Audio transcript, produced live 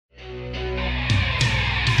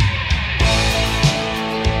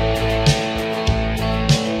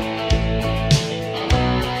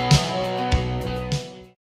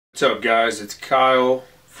What's up, guys? It's Kyle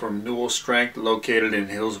from Newell Strength, located in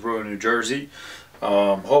Hillsborough, New Jersey.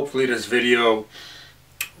 Hopefully this video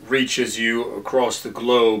reaches you across the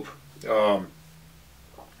globe. I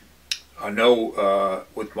know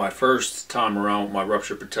with my first time around with my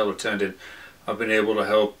ruptured patellar tendon, I've been able to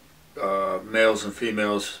help males and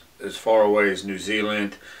females as far away as New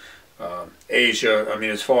Zealand, Asia. I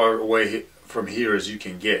mean, as far away from here as you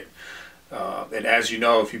can get. And as you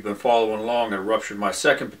know, if you've been following along, I ruptured my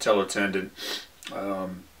second patellar tendon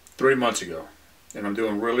 3 months ago, and I'm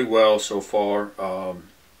doing really well so far.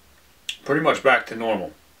 Pretty much back to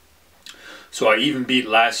normal. So I even beat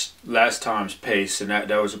last time's pace, and that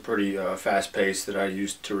was a pretty fast pace that I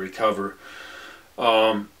used to recover.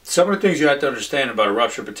 Some of the things you have to understand about a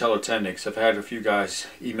ruptured patellar tendon, because I've had a few guys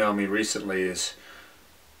email me recently, is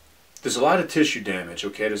there's a lot of tissue damage,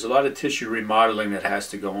 okay? There's a lot of tissue remodeling that has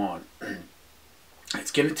to go on. It's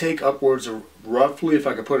going to take upwards of roughly, if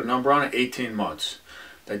I could put a number on it, 18 months.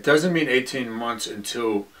 That doesn't mean 18 months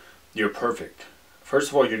until you're perfect. First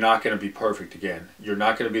of all, you're not going to be perfect again. You're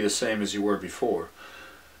not going to be the same as you were before.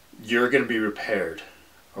 You're going to be repaired,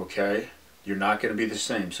 okay? You're not going to be the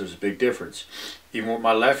same, so there's a big difference. Even with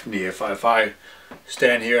my left knee, if I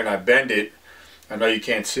stand here and I bend it, I know you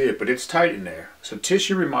can't see it, but it's tight in there. So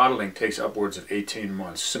tissue remodeling takes upwards of 18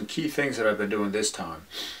 months. Some key things that I've been doing this time.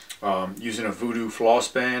 Using a voodoo floss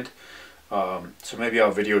band. So maybe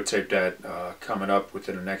I'll videotape that coming up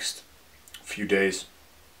within the next few days.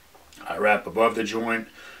 I wrap above the joint,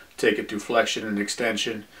 take it through flexion and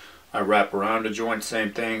extension. I wrap around the joint,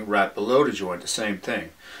 same thing. Wrap below the joint, the same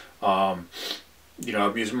thing. You know,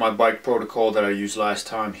 I'm using my bike protocol that I used last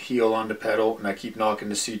time, heel on the pedal, and I keep knocking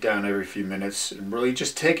the seat down every few minutes and really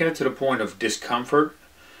just taking it to the point of discomfort,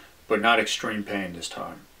 but not extreme pain this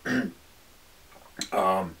time.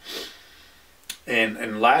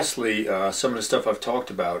 And lastly, some of the stuff I've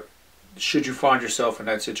talked about, should you find yourself in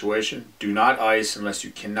that situation, do not ice unless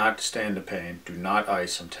you cannot stand the pain. Do not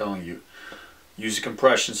ice, I'm telling you. Use a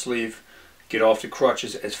compression sleeve. Get off the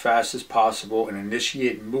crutches as fast as possible and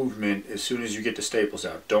initiate movement as soon as you get the staples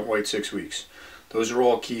out. Don't wait 6 weeks. Those are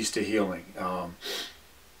all keys to healing.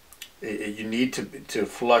 You need to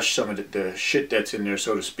flush some of the shit that's in there,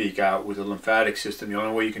 so to speak, out with the lymphatic system. The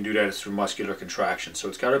only way you can do that is through muscular contraction. So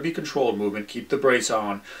it's got to be controlled movement. Keep the brace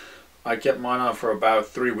on. I kept mine on for about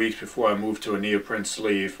 3 weeks before I moved to a neoprene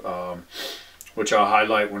sleeve, which I'll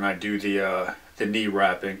highlight when I do the knee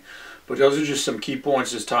wrapping. But those are just some key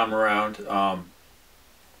points this time around, and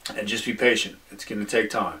just be patient. It's going to take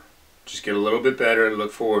time. Just get a little bit better.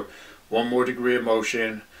 Look for one more degree of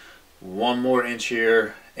motion, one more inch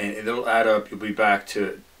here, and it'll add up. You'll be back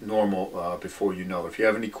to normal before you know. If you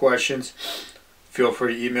have any questions, feel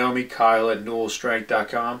free to email me,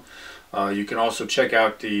 Kyle@newellstrength.com. You can also check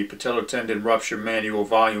out the Patellar Tendon Rupture Manual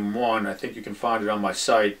Volume 1. I think you can find it on my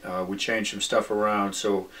site. We changed some stuff around,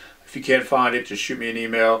 so if you can't find it, just shoot me an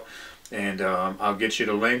email, and I'll get you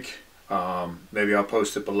the link. Maybe I'll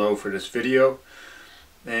post it below for this video.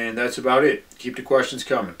 And that's about it. Keep the questions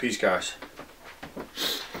coming. Peace, guys.